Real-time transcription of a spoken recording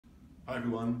Hi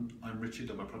everyone, I'm Richard,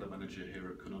 I'm a product manager here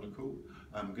at Canonical.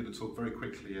 I'm going to talk very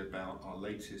quickly about our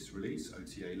latest release,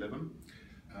 OTA 11.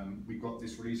 We've got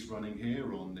this release running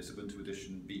here on this Ubuntu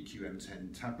Edition BQ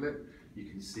M10 tablet. You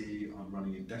can see I'm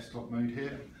running in desktop mode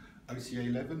here. OTA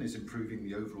 11 is improving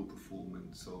the overall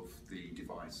performance of the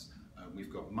device.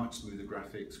 We've got much smoother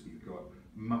graphics, we've got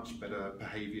much better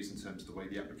behaviours in terms of the way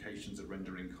the applications are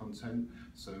rendering content.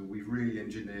 So we've really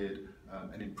engineered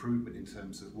an improvement in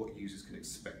terms of what users can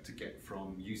expect to get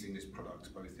from using this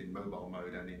product, both in mobile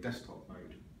mode and in desktop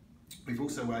mode. We've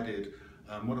also added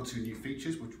one or two new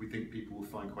features which we think people will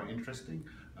find quite interesting,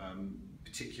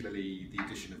 particularly the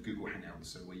addition of Google Hangouts.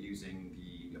 So we're using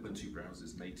the Ubuntu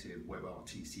browser's native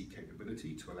WebRTC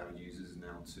capability to allow users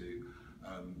now to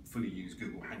fully use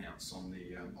Google Hangouts on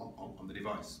the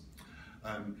device.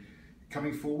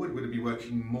 Coming forward, we're going to be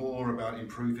working more about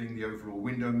improving the overall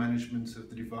window management of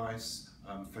the device,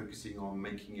 focusing on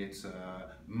making it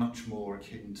much more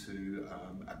akin to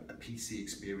a PC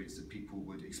experience that people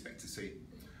would expect to see.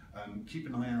 Keep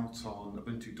an eye out on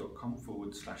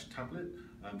ubuntu.com/tablet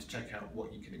to check out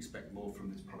what you can expect more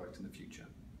from this product in the future.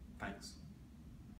 Thanks.